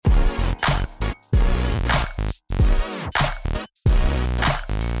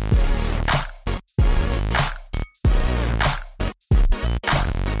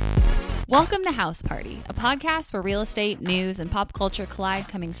Welcome to House Party, a podcast where real estate, news, and pop culture collide,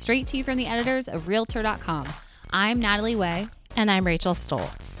 coming straight to you from the editors of Realtor.com. I'm Natalie Way. And I'm Rachel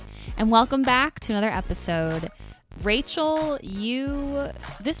Stoltz. And welcome back to another episode. Rachel,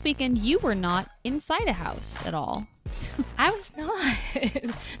 this weekend, you were not inside a house at all. I was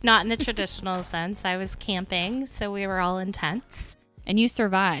not. Not in the traditional sense. I was camping, so we were all in tents. And you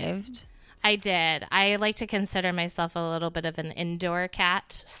survived. I did. I like to consider myself a little bit of an indoor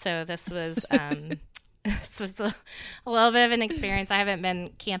cat, so this was this was a little bit of an experience. I haven't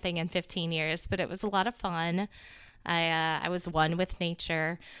been camping in 15 years, but it was a lot of fun. I was one with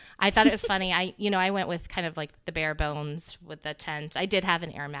nature. I thought it was funny. I went with kind of like the bare bones with the tent. I did have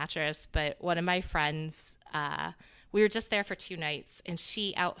an air mattress, but one of my friends, we were just there for 2 nights, and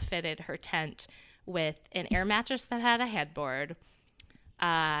she outfitted her tent with an air mattress that had a headboard.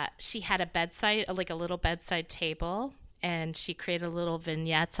 She had a little bedside table, and she created a little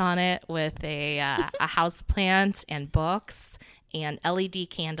vignette on it with a house plant and books and LED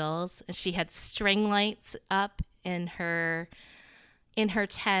candles. And she had string lights up in her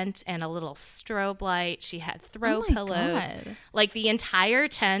tent and a little strobe light. She had throw pillows. God. Like the entire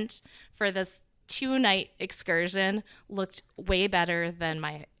tent for this 2-night excursion looked way better than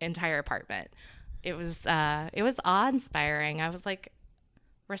my entire apartment. It was awe-inspiring. I was like,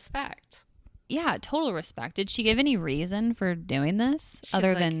 respect. Yeah, total respect. Did she give any reason for doing this She's other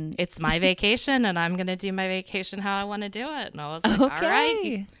like, than it's my vacation and I'm going to do my vacation how I want to do it? And I was like, okay. All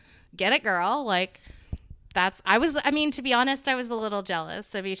right, get it, girl. Like, to be honest, I was a little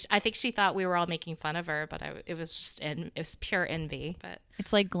jealous. I think she thought we were all making fun of her, but it was pure envy. But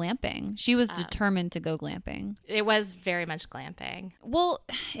it's like glamping. She was determined to go glamping. it was very much glamping. Well,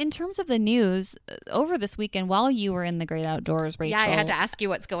 in terms of the news, over this weekend, while you were in the great outdoors, Rachel. Yeah, I had to ask you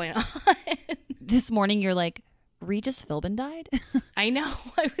what's going on. This morning, you're like, Regis Philbin died? I know.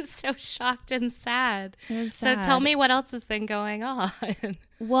 I was so shocked and sad. It was So sad. tell me what else has been going on.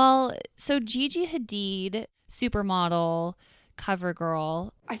 Well, so Gigi Hadid, supermodel, cover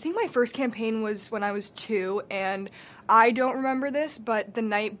girl. I think my first campaign was when I was 2, and I don't remember this, but the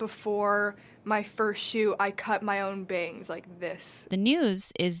night before my first shoot, I cut my own bangs like this. The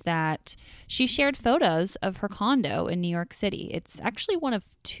news is that she shared photos of her condo in New York City. It's actually one of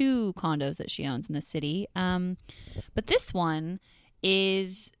 2 condos that she owns in the city. But this one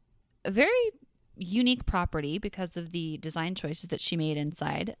is a very unique property because of the design choices that she made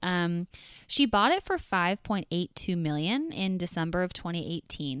inside. She bought it for $5.82 million in December of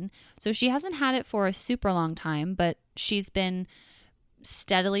 2018. So she hasn't had it for a super long time, but she's been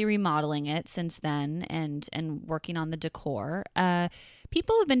steadily remodeling it since then and working on the decor.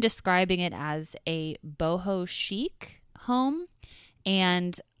 People have been describing it as a boho chic home,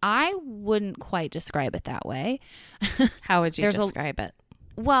 and I wouldn't quite describe it that way. How would you describe it?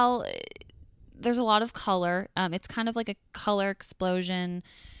 Well, there's a lot of color. It's kind of like a color explosion.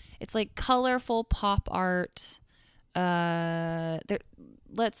 It's like colorful pop art. We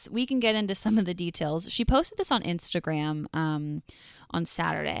can get into some of the details. She posted this on Instagram on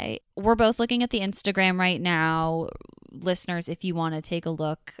Saturday. We're both looking at the Instagram right now. Listeners, if you want to take a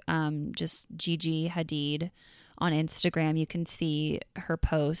look, just Gigi Hadid on Instagram, you can see her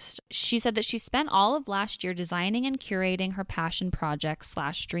post. She said that she spent all of last year designing and curating her passion project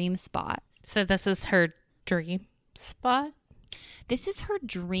 / dream spot. So this is her dream spot? This is her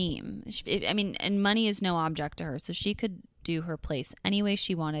dream. And money is no object to her, so she could do her place any way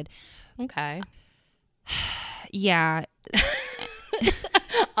she wanted. Okay. Yeah.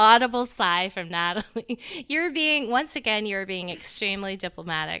 Audible sigh from Natalie. You're being extremely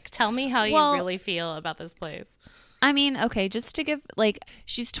diplomatic. Tell me how you really feel about this place. I mean, okay, just to give,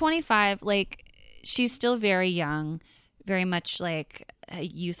 she's 25, she's still very young, very much like a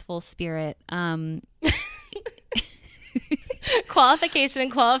youthful spirit. Qualification.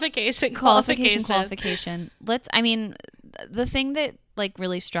 The thing that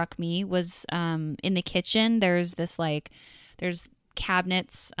really struck me was in the kitchen, there's this there's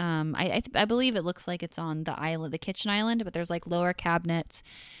cabinets. I believe it looks like it's on the kitchen island, but there's lower cabinets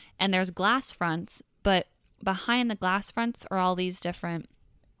and there's glass fronts, but behind the glass fronts are all these different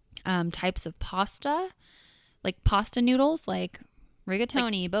types of pasta, like pasta noodles, like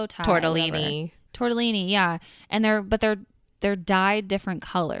rigatoni, bow tie, tortellini, yeah. And they're dyed different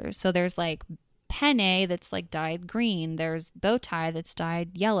colors. So there's penne that's dyed green. There's bow tie that's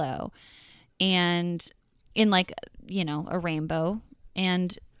dyed yellow, and in a rainbow.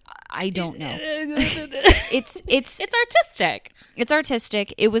 And I don't know. It's artistic. It's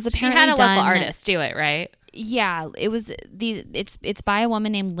artistic. It was apparently she had a done, local artist do it, right? Yeah, it was it's by a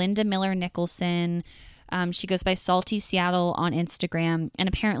woman named Linda Miller Nicholson. She goes by Salty Seattle on Instagram, and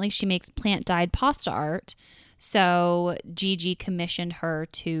apparently she makes plant-dyed pasta art. So Gigi commissioned her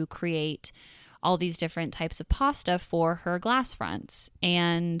to create all these different types of pasta for her glass fronts.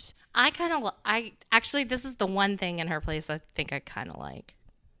 And I actually, this is the one thing in her place I think I kind of like.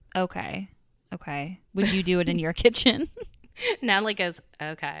 Okay. Would you do it in your kitchen? Natalie goes,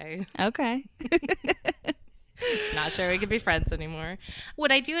 okay. Okay. Not sure we could be friends anymore.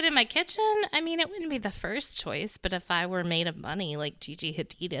 Would I do it in my kitchen? I mean, it wouldn't be the first choice, but if I were made of money like Gigi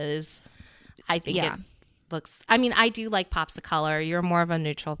Hadid is, I think it looks, I mean, I do like pops of color. You're more of a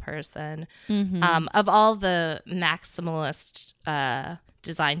neutral person. Mm-hmm. Of all the maximalist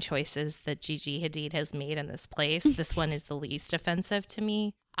design choices that Gigi Hadid has made in this place, this one is the least offensive to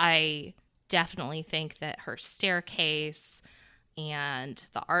me. I definitely think that her staircase and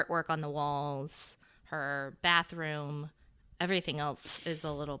the artwork on the walls, her bathroom, everything else is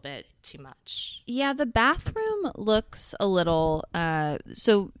a little bit too much. Yeah, the bathroom looks a little,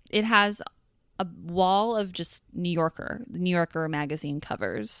 so it has a wall of just the New Yorker magazine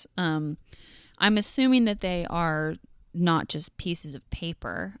covers. I'm assuming that they are not just pieces of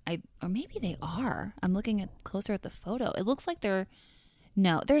paper. Or maybe they are. I'm looking closer at the photo. It looks like there's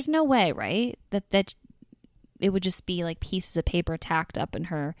no way, right? That it would just be like pieces of paper tacked up in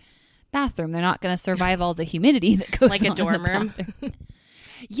her bathroom. They're not going to survive all the humidity that goes like on a dorm room.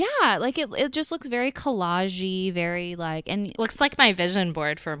 Yeah, like it just looks very collagey, very like, and looks like my vision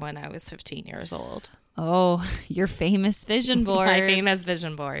board from when I was 15 years old. Oh, your famous vision board. My famous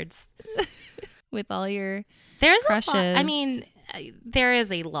vision boards. With all your There's crushes. a lot. I mean, there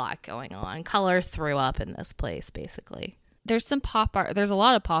is a lot going on. Color threw up in this place, basically. There's some pop art. There's a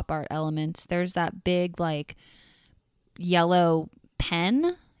lot of pop art elements. There's that big like yellow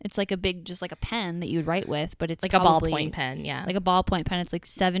pen. It's like just like a pen that you would write with, but it's like probably a ballpoint pen. Yeah, like a ballpoint pen. It's like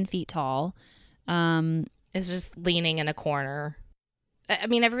 7 feet tall. It's just leaning in a corner. I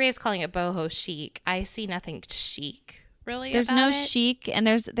mean, everybody's calling it boho chic. I see nothing chic really. There's no about it. chic, and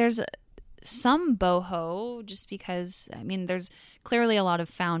there's some boho, just because I mean, there's clearly a lot of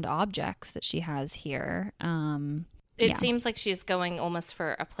found objects that she has here. It seems like she's going almost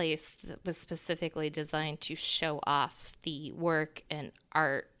for a place that was specifically designed to show off the work and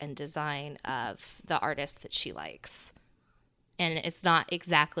art and design of the artist that she likes. And it's not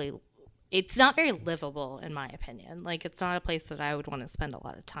very livable, in my opinion. Like, it's not a place that I would want to spend a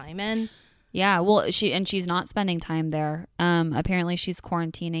lot of time in. Yeah, well, she's not spending time there. Apparently she's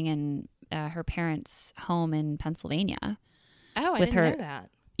quarantining in her parents' home in Pennsylvania. Oh, I didn't know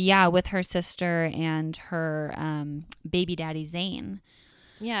that. Yeah, with her sister and her baby daddy, Zane.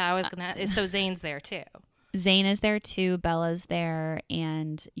 Yeah, I was going to... So Zane's there, too. Zane is there, too. Bella's there.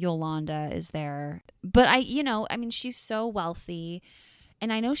 And Yolanda is there. But I mean, she's so wealthy.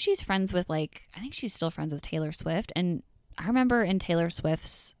 And I know she's friends with, I think she's still friends with Taylor Swift. And I remember in Taylor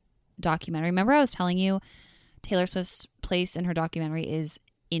Swift's documentary, remember I was telling you Taylor Swift's place in her documentary is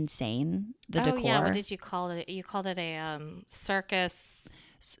insane. The decor. Yeah, what did you call it? You called it a circus...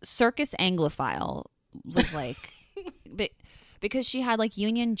 Circus Anglophile was because she had like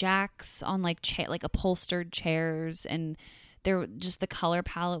Union Jacks on like upholstered chairs, and the color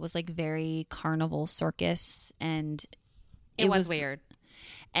palette was like very carnival circus, and it was weird.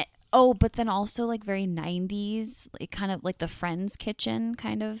 But then also like very 90s, like kind of like the Friends kitchen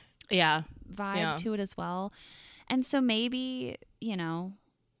kind of vibe to it as well. And so maybe,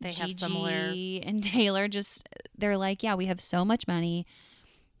 they Gigi have similar, and Taylor they're like, yeah, we have so much money.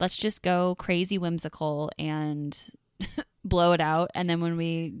 Let's just go crazy whimsical and blow it out. And then when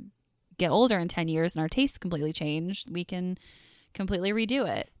we get older in 10 years and our tastes completely change, we can completely redo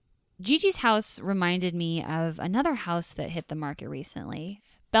it. Gigi's house reminded me of another house that hit the market recently.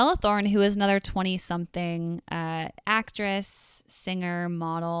 Bella Thorne, who is another 20-something actress, singer,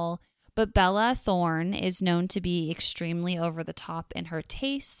 model. But Bella Thorne is known to be extremely over the top in her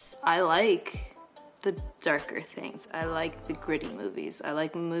tastes. I like the darker things. I like the gritty movies. I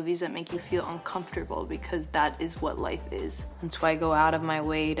like movies that make you feel uncomfortable, because that is what life is. That's why I go out of my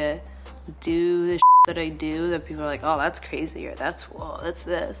way to do the that I do that people are like, oh, that's crazy, or that's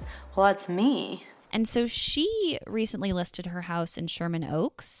this. Well, that's me. And so she recently listed her house in Sherman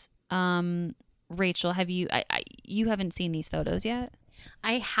Oaks. Rachel, you haven't seen these photos yet?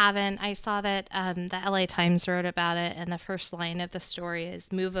 I haven't. I saw that the LA Times wrote about it, and the first line of the story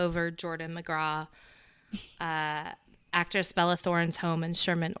is, "Move over, Jordan McGraw." Actress Bella Thorne's home in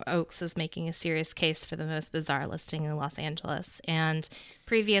Sherman Oaks is making a serious case for the most bizarre listing in Los Angeles. And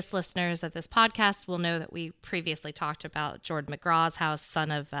previous listeners of this podcast will know that we previously talked about Jordan McGraw's house,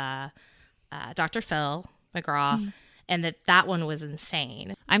 son of Dr. Phil McGraw, and that one was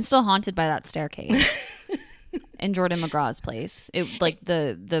insane. I'm still haunted by that staircase. in Jordan McGraw's place. It like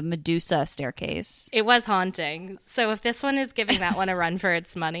the Medusa staircase. It was haunting. So if this one is giving that one a run for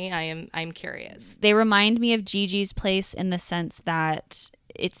its money, I'm curious. They remind me of Gigi's place in the sense that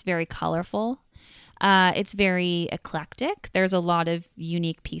it's very colorful. It's very eclectic. There's a lot of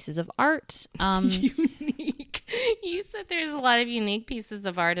unique pieces of art. Unique. You said there's a lot of unique pieces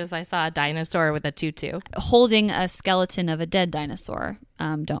of art as I saw a dinosaur with a tutu. Holding a skeleton of a dead dinosaur.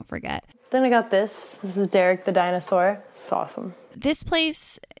 Don't forget. Then I got this. This is Derek the dinosaur. It's awesome. This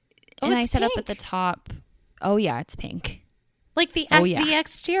place, Oh, and I it's said up pink. at the top, oh yeah, it's pink. Like the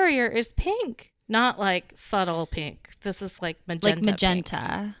exterior is pink, not like subtle pink. This is like magenta. Like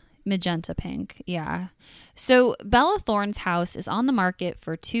magenta. Magenta pink, yeah. So Bella Thorne's house is on the market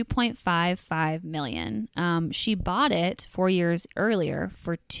for $2.55 million. She bought it 4 years earlier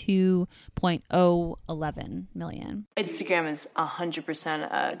for $2.011 million. Instagram is 100%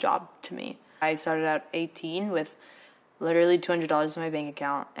 a job to me. I started at 18 with literally $200 in my bank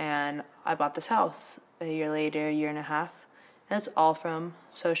account, and I bought this house a year later, a year and a half, and it's all from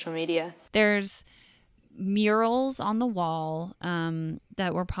social media. There's murals on the wall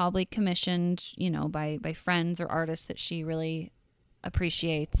that were probably commissioned, by friends or artists that she really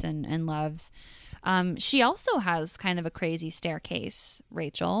appreciates and loves. She also has kind of a crazy staircase,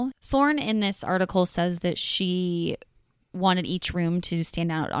 Rachel. Thorne in this article says that she wanted each room to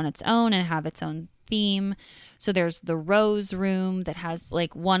stand out on its own and have its own theme. So there's the rose room that has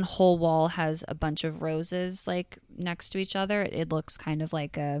like one whole wall has a bunch of roses like next to each other. It looks kind of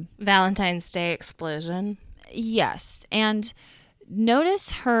like a Valentine's Day explosion. Yes. And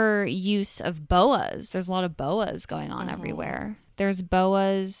notice her use of boas. There's a lot of boas going on everywhere. There's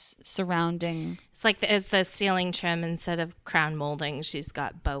boas surrounding. It's like as the ceiling trim, instead of crown molding, she's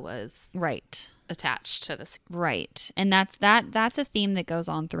got boas Right. attached to the. Right. And that's a theme that goes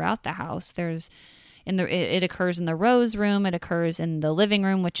on throughout the house. There's it occurs in the rose room. It occurs in the living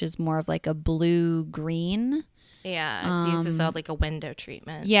room, which is more of like a blue green. Yeah, it's used as like a window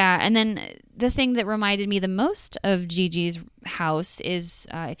treatment. Yeah, and then the thing that reminded me the most of Gigi's house is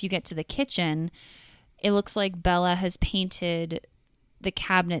if you get to the kitchen, it looks like Bella has painted the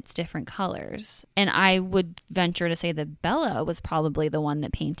cabinets different colors. And I would venture to say that Bella was probably the one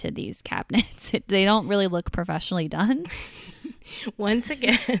that painted these cabinets. They don't really look professionally done. Once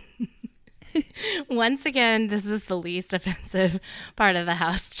again, this is the least offensive part of the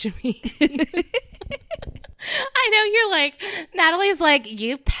house to me. I know you're like, Natalie's like,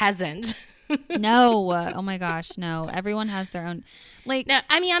 you peasant. No. Oh my gosh. No. Everyone has their own. Like, No,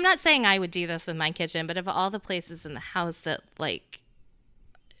 I mean, I'm not saying I would do this in my kitchen, but of all the places in the house that like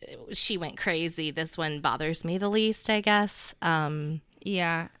she went crazy, this one bothers me the least, I guess.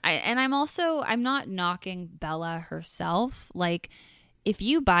 yeah. I'm not knocking Bella herself. Like, if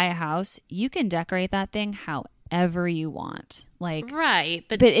you buy a house, you can decorate that thing however you want. Like, Right,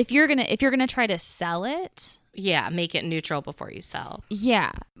 but if you're gonna try to sell it, yeah, make it neutral before you sell.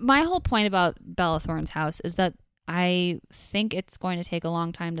 yeah. My whole point about Bella Thorne's house is that I think it's going to take a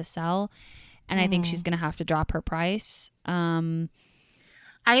long time to sell, and I think she's gonna have to drop her price.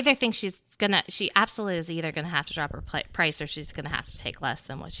 I either think she absolutely is either going to have to drop her price, or she's going to have to take less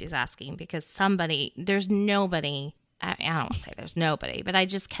than what she's asking, because there's nobody. I don't want to say there's nobody, but I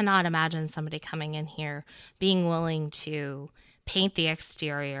just cannot imagine somebody coming in here being willing to paint the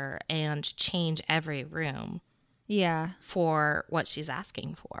exterior and change every room Yeah. for what she's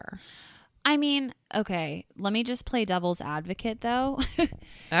asking for. I mean, okay, let me just play devil's advocate though.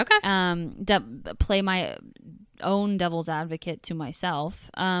 Okay. Play my own devil's advocate to myself.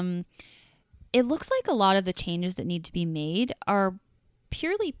 It looks like a lot of the changes that need to be made are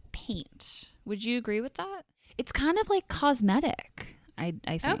purely paint. Would you agree with that? It's kind of like cosmetic, I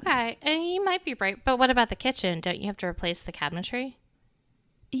think. Okay. And you might be right. But what about the kitchen? Don't you have to replace the cabinetry?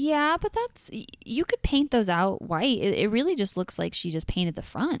 Yeah, but you could paint those out white. It really just looks like she just painted the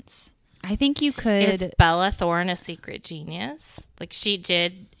fronts. I think you could. Is Bella Thorne a secret genius? Like, she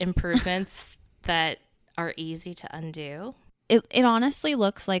did improvements that are easy to undo? It honestly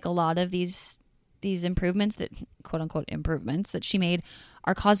looks like a lot of these improvements, that quote unquote improvements that she made,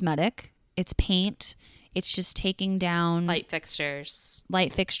 are cosmetic. It's paint. It's just taking down Light fixtures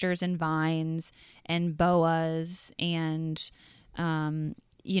and vines and boas and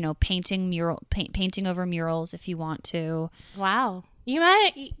painting over murals if you want to. Wow. You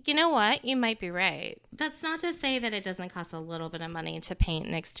know what? You might be right. That's not to say that it doesn't cost a little bit of money to paint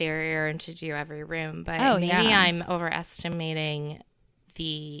an exterior and to do every room, but maybe yeah. I'm overestimating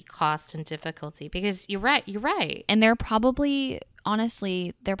the cost and difficulty, because you're right. And they're probably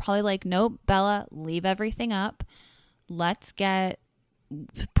like, nope, Bella, leave everything up. Let's get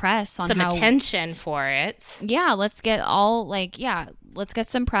press on some attention for it. Yeah, let's get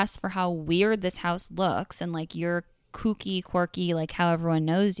some press for how weird this house looks and like you're kooky, quirky, like how everyone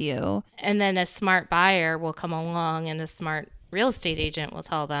knows you. And then a smart buyer will come along and a smart real estate agent will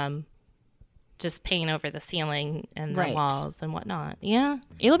tell them just paint over the ceiling and the walls and whatnot. Yeah.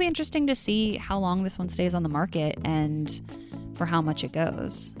 It'll be interesting to see how long this one stays on the market and for how much it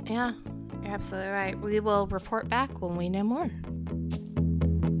goes. Yeah, you're absolutely right. We will report back when we know more.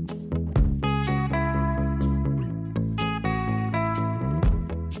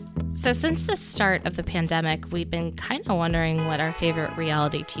 So since the start of the pandemic, we've been kind of wondering what our favorite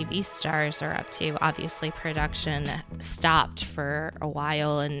reality TV stars are up to. Obviously, production stopped for a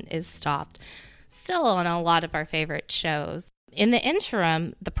while and is stopped still on a lot of our favorite shows. In the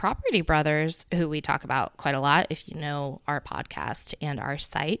interim, the Property Brothers, who we talk about quite a lot if you know our podcast and our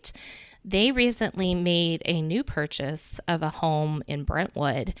site, they recently made a new purchase of a home in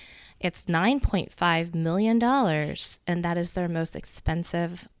Brentwood. It's $9.5 million, and that is their most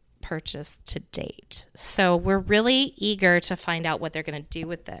expensive purchase to date. So we're really eager to find out what they're going to do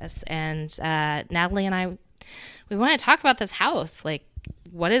with this. And Natalie and I, we want to talk about this house, like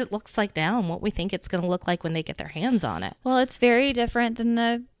what it looks like now and what we think it's going to look like when they get their hands on it. Well, it's very different than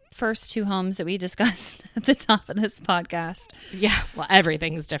the first two homes that we discussed at the top of this podcast. Yeah, well,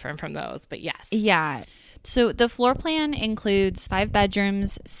 everything's different from those, but yes. Yeah. So the floor plan includes 5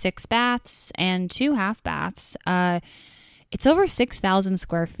 bedrooms, 6 baths, and 2 half baths. It's over 6,000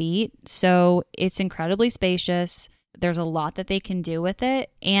 square feet, so it's incredibly spacious. There's a lot that they can do with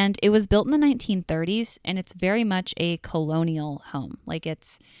it, and it was built in the 1930s, and it's very much a colonial home. Like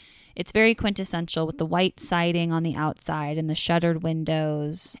it's very quintessential with the white siding on the outside and the shuttered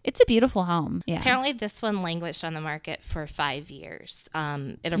windows. It's a beautiful home. Yeah. Apparently, this one languished on the market for 5 years.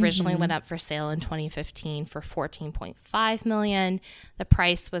 It originally went up for sale in 2015 for $14.5 million. The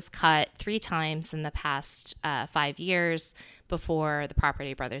price was cut 3 times in the past 5 years before the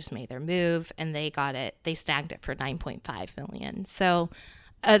Property Brothers made their move, and they snagged it for $9.5 million. So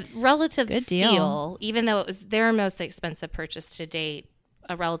a relative steal, even though it was their most expensive purchase to date,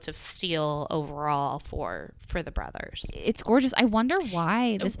 a relative steal overall for the brothers. It's gorgeous. I wonder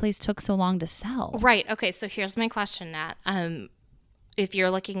why this place took so long to sell. Right. Okay. So here's my question, Nat. If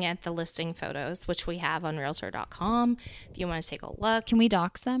you're looking at the listing photos, which we have on Realtor.com, if you want to take a look. Can we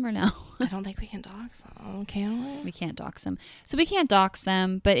dox them or no? I don't think we can dox them, can we? We can't dox them. So we can't dox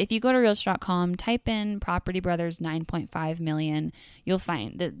them, but if you go to Realtor.com, type in Property Brothers 9.5 million, you'll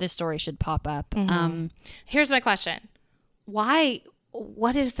find that this story should pop up. Mm-hmm. Here's my question. Why...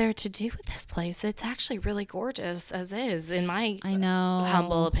 What is there to do with this place? It's actually really gorgeous as is, in my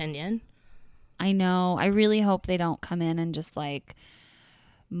humble opinion. I know. I really hope they don't come in and just like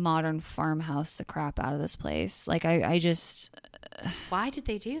modern farmhouse the crap out of this place. Like I just... Why did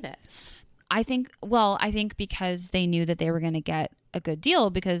they do this? I think because they knew that they were going to get a good deal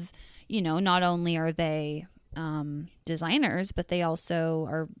because, you know, not only are they designers, but they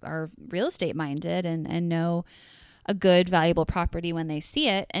also are real estate minded and know a good, valuable property when they see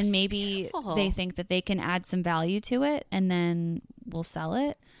it. And maybe they think that they can add some value to it and then we'll sell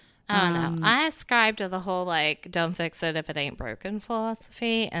it. I don't know. I ascribe to the whole, like, don't fix it if it ain't broken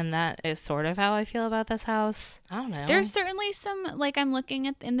philosophy. And that is sort of how I feel about this house. I don't know. There's certainly some, like, I'm looking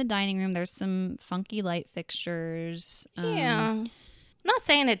at in the dining room, there's some funky light fixtures. Yeah. I'm not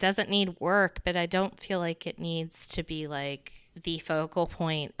saying it doesn't need work, but I don't feel like it needs to be, like, the focal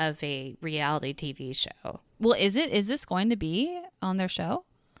point of a reality TV show. Well, is this going to be on their show?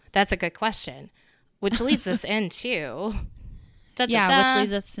 That's a good question, which leads us into... which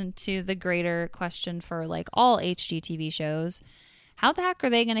leads us into the greater question for like all HGTV shows. How the heck are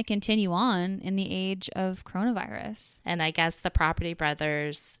they going to continue on in the age of coronavirus? And I guess the Property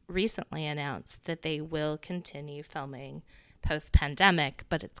Brothers recently announced that they will continue filming post-pandemic,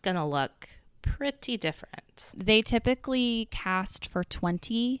 but it's going to look pretty different. They typically cast for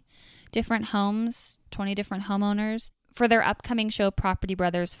 20 different homes, 20 different homeowners. For their upcoming show, Property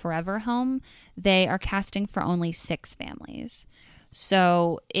Brothers Forever Home, they are casting for only 6 families.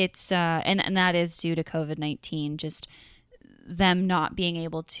 So it's, and that is due to COVID-19, just them not being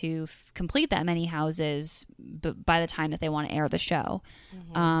able to complete that many houses by the time that they want to air the show,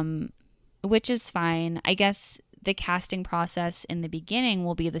 which is fine. I guess the casting process in the beginning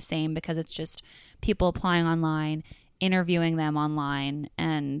will be the same because it's just people applying online, interviewing them online,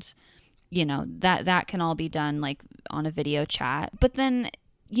 and you know, that can all be done like on a video chat. But then,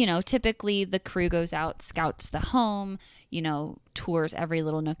 you know, typically the crew goes out, scouts the home, you know, tours every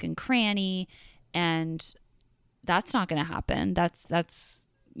little nook and cranny, and that's not going to happen. That's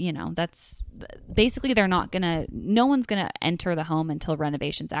that's basically no one's going to enter the home until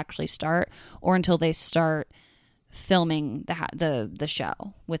renovations actually start or until they start filming the show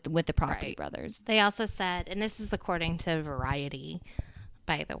with the Property Brothers. They also said, and this is according to Variety,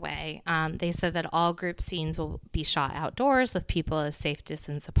 by the way, they said that all group scenes will be shot outdoors with people a safe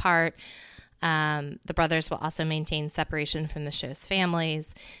distance apart. The brothers will also maintain separation from the show's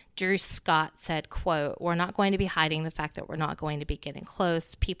families. Drew Scott said, quote, "We're not going to be hiding the fact that we're not going to be getting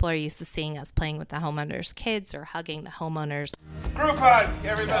close. People are used to seeing us playing with the homeowners' kids or hugging the homeowners." Group hug,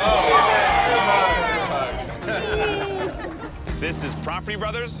 everybody. Group hug. This is Property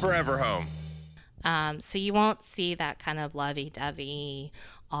Brothers Forever Home. So you won't see that kind of lovey-dovey,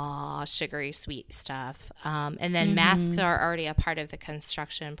 sugary sweet stuff. And then masks are already a part of the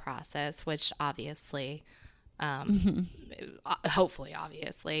construction process, which obviously, hopefully,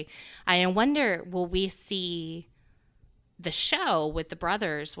 obviously. I wonder, will we see the show with the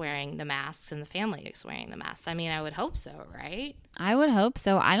brothers wearing the masks and the families wearing the masks? I mean, I would hope so, right? I would hope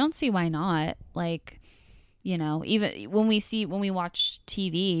so. I don't see why not. Like, even when we watch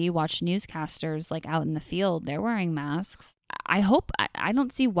TV, watch newscasters like out in the field, they're wearing masks. I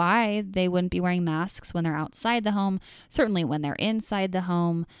don't see why they wouldn't be wearing masks when they're outside the home, certainly when they're inside the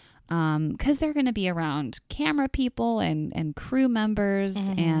home, because they're going to be around camera people and crew members,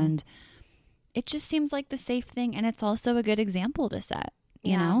 and it just seems like the safe thing, and it's also a good example to set,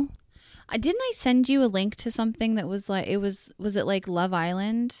 you know? Didn't I send you a link to something that was like, was it like Love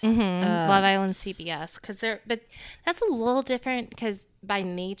Island? Love Island CBS. But that's a little different because by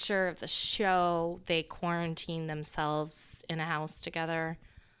nature of the show, they quarantine themselves in a house together.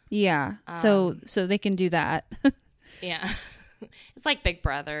 Yeah. So they can do that. Yeah. It's like Big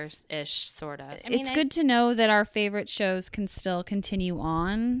Brother-ish, sort of. It's good to know that our favorite shows can still continue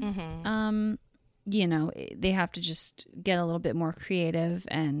on. They have to just get a little bit more creative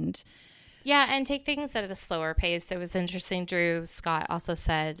and... Yeah, and take things at a slower pace. It was interesting. Drew Scott also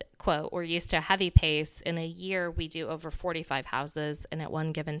said, quote, "We're used to a heavy pace. In a year, we do over 45 houses, and at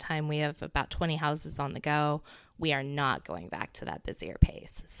one given time, we have about 20 houses on the go. We are not going back to that busier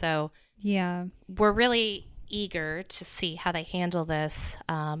pace." So yeah, we're really eager to see how they handle this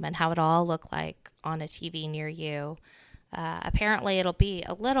and how it'll all look like on a TV near you. Apparently, it'll be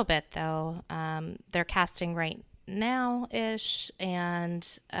a little bit, though. They're casting right now-ish,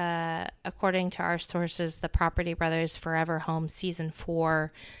 and according to our sources, the Property Brothers Forever Home Season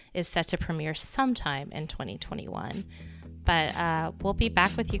 4 is set to premiere sometime in 2021. But we'll be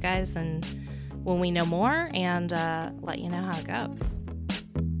back with you guys and when we know more and let you know how it goes.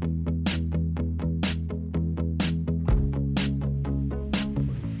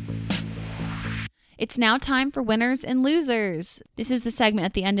 It's now time for Winners and Losers. This is the segment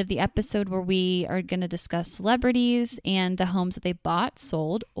at the end of the episode where we are going to discuss celebrities and the homes that they bought,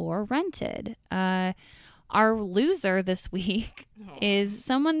 sold, or rented. Our loser this week is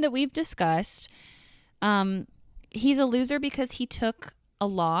someone that we've discussed. He's a loser because he took a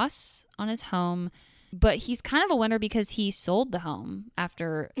loss on his home, but he's kind of a winner because he sold the home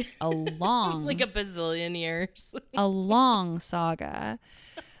after a long... like a bazillion years. a long saga.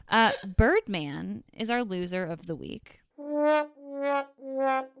 Birdman is our loser of the week.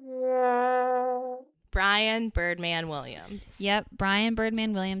 Brian Birdman Williams. Yep, Brian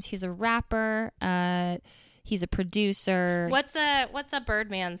Birdman Williams. He's a rapper. He's a producer. What's a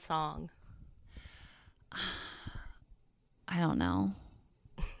Birdman song? I don't know.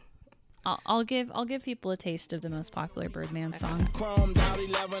 I'll give people a taste of the most popular Birdman song.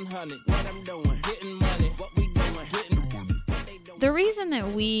 The reason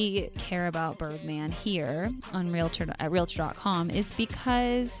that we care about Birdman here on Realtor.com is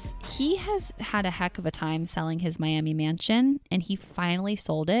because he has had a heck of a time selling his Miami mansion, and he finally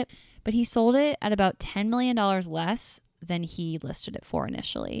sold it. But he sold it at about $10 million less than he listed it for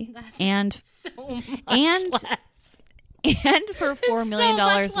initially. That's and so much and less. And for $4 million so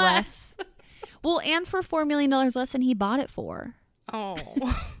much less. Well, and for $4 million less than he bought it for. Oh.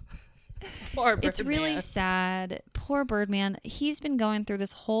 Poor Birdman. It's really sad. Poor Birdman. He's been going through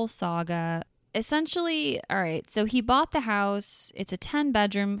this whole saga. Essentially, all right, so he bought the house. It's a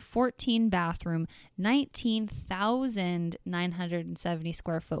 10-bedroom, 14-bathroom, 19,970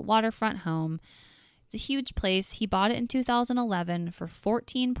 square foot waterfront home. It's a huge place. He bought it in 2011 for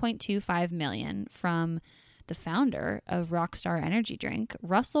 $14.25 million from the founder of Rockstar Energy Drink,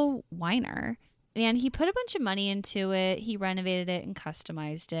 Russell Weiner. And he put a bunch of money into it. He renovated it and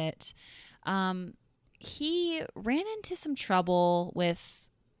customized it. He ran into some trouble with,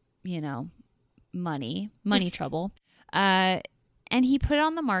 money trouble. And he put it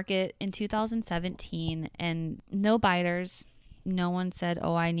on the market in 2017 and no biters. No one said,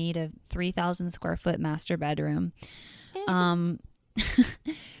 "Oh, I need a 3,000 square foot master bedroom."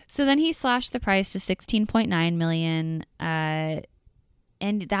 So then he slashed the price to $16.9 million.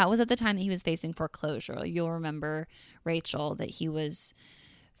 And that was at the time that he was facing foreclosure. You'll remember, Rachel, that he was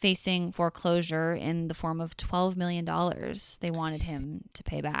facing foreclosure in the form of $12 million they wanted him to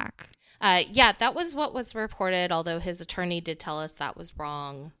pay back. Yeah, that was what was reported, although his attorney did tell us that was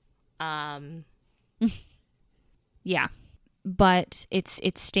wrong. Yeah. But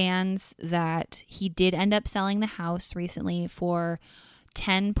it stands that he did end up selling the house recently for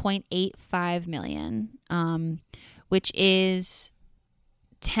 $10.85 million, which is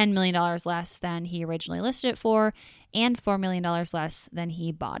 $10 million less than he originally listed it for and $4 million less than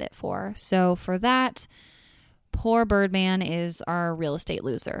he bought it for. So for that, poor Birdman is our real estate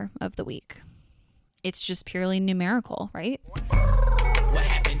loser of the week. It's just purely numerical, right? What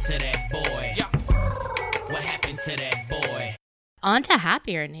happened to that boy? What happened to that boy? On to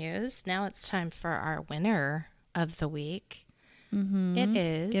happier news. Now it's time for our winner of the week. Mm-hmm. It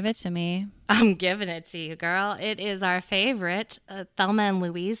is. Give it to me. I'm giving it to you, girl. It is our favorite Thelma and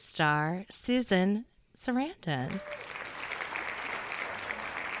Louise star, Susan Sarandon.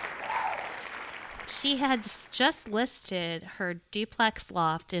 She had just listed her duplex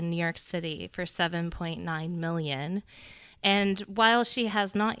loft in New York City for $7.9 million. And while she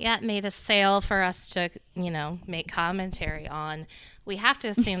has not yet made a sale for us to, make commentary on, we have to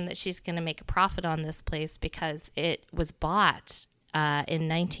assume that she's going to make a profit on this place because it was bought in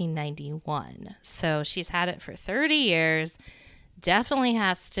 1991. So she's had it for 30 years. Definitely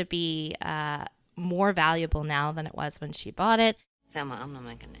has to be more valuable now than it was when she bought it. Thelma, I'm not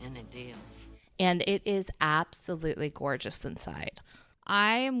making any deals. And it is absolutely gorgeous inside.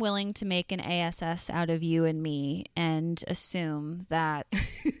 I am willing to make an ASS out of you and me and assume that,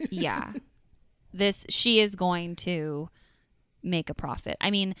 yeah, she is going to make a profit.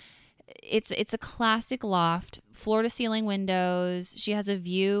 I mean, it's a classic loft, floor to ceiling windows. She has a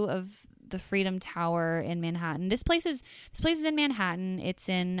view of the Freedom Tower in Manhattan. This place is in Manhattan. It's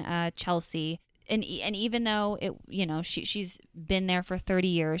in Chelsea. And even though she's been there for 30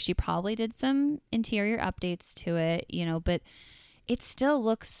 years, she probably did some interior updates to it, but it still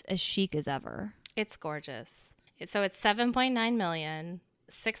looks as chic as ever. It's gorgeous. So it's $7.9 million,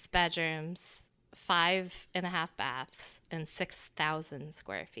 6 bedrooms, 5.5 baths, and 6,000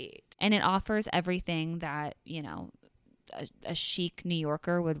 square feet. And it offers everything that, a chic New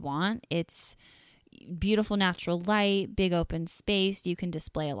Yorker would want. It's beautiful natural light, big open space. You can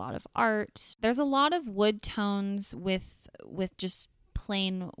display a lot of art. There's a lot of wood tones with just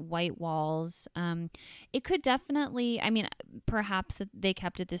plain white walls. It could definitely, perhaps they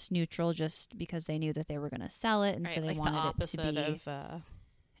kept it this neutral just because they knew that they were going to sell it, and right, so they like wanted the it to be of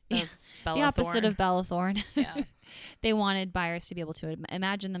Bella the opposite Thorne. of Bella Thorne. Yeah. They wanted buyers to be able to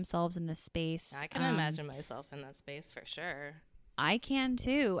imagine themselves in this space. I can imagine myself in that space for sure. I can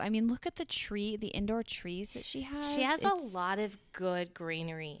too. I mean, look at the indoor trees that she has. She has a lot of good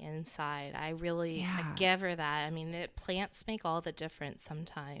greenery inside. I give her that. I mean, plants make all the difference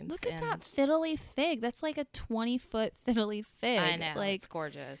sometimes. Look at that fiddly fig. That's like a 20-foot fiddly fig. I know. It's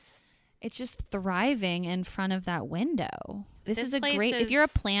gorgeous. It's just thriving in front of that window. This is a great, if you're a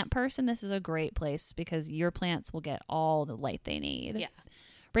plant person, this is a great place because your plants will get all the light they need. Yeah.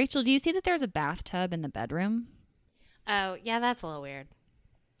 Rachel, do you see that there's a bathtub in the bedroom? Oh, yeah, that's a little weird.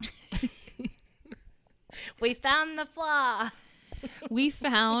 We found the flaw. We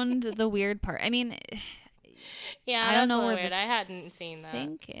found the weird part. I mean, yeah, I don't know where weird. the I hadn't seen that.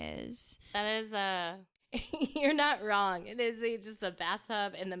 sink is. That is you're not wrong. It is just a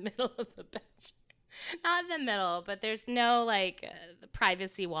bathtub in the middle of the bedroom. Not in the middle, but there's no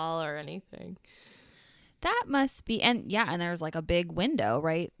privacy wall or anything. That must be, and there's like a big window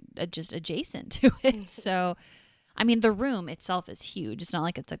right just adjacent to it. So, I mean, the room itself is huge. It's not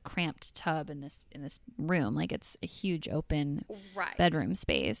like it's a cramped tub in this room. Like it's a huge open bedroom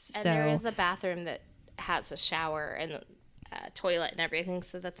space. And so there is a bathroom that has a shower and toilet and everything,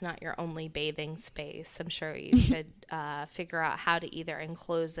 so that's not your only bathing space. I'm sure you could figure out how to either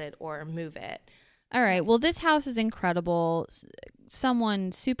enclose it or move it. All right. Well, this house is incredible.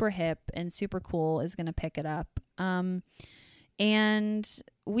 Someone super hip and super cool is going to pick it up. And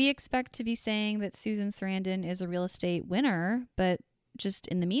we expect to be saying that Susan Sarandon is a real estate winner, but just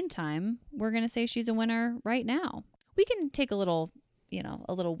in the meantime, we're going to say she's a winner right now. We can take a little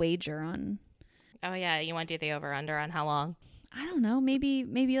wager on. Oh, yeah. You want to do the over-under on how long? I don't know. Maybe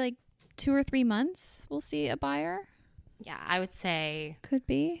like 2 or 3 months we'll see a buyer. Yeah, I would say could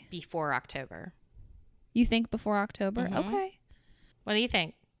be before October. You think before October? Mm-hmm. Okay. What do you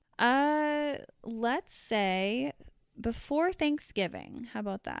think? Let's say before Thanksgiving. How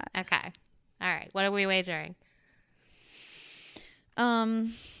about that? Okay. All right. What are we wagering?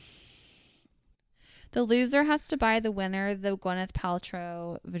 The loser has to buy the winner the Gwyneth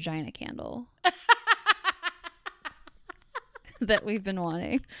Paltrow vagina candle that we've been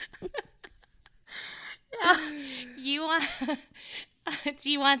wanting. You want?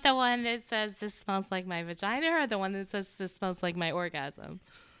 Do you want the one that says "This smells like my vagina" or the one that says "This smells like my orgasm"?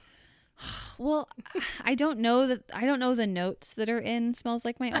 Well, I don't know the notes that are in "Smells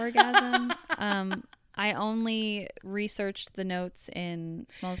Like My Orgasm." I only researched the notes in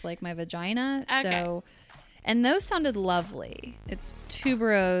 "Smells Like My Vagina." Okay. So, and those sounded lovely. It's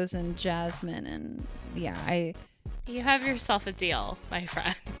tuberose and jasmine, and yeah, You have yourself a deal, my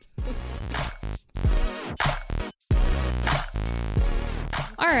friend.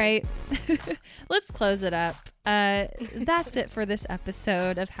 All right, let's close it up. That's it for this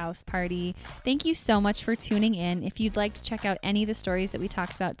episode of House Party. Thank you so much for tuning in. If you'd like to check out any of the stories that we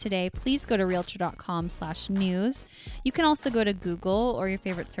talked about today, please go to realtor.com/news. You can also go to Google or your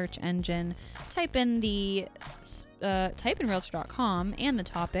favorite search engine, type in realtor.com and the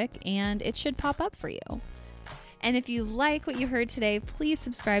topic, and it should pop up for you. And if you like what you heard today, please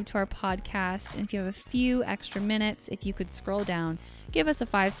subscribe to our podcast. And if you have a few extra minutes, if you could scroll down, give us a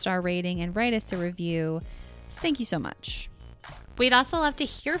 5-star rating and write us a review. Thank you so much. We'd also love to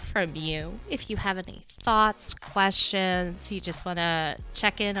hear from you. If you have any thoughts, questions, you just want to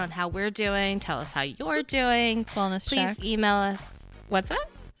check in on how we're doing, tell us how you're doing. Wellness checks. Please email us. What's that?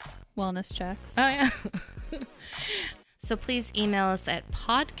 Wellness checks. Oh, yeah. So please email us at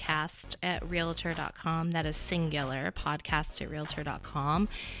podcast@realtor.com. That is singular, podcast@realtor.com.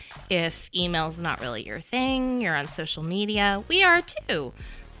 If email's not really your thing, you're on social media, we are too.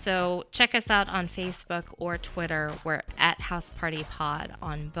 So check us out on Facebook or Twitter. We're at House Party Pod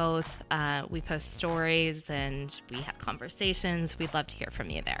on both. We post stories and we have conversations. We'd love to hear from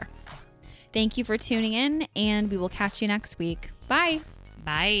you there. Thank you for tuning in, and we will catch you next week. Bye.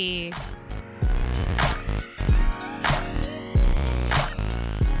 Bye.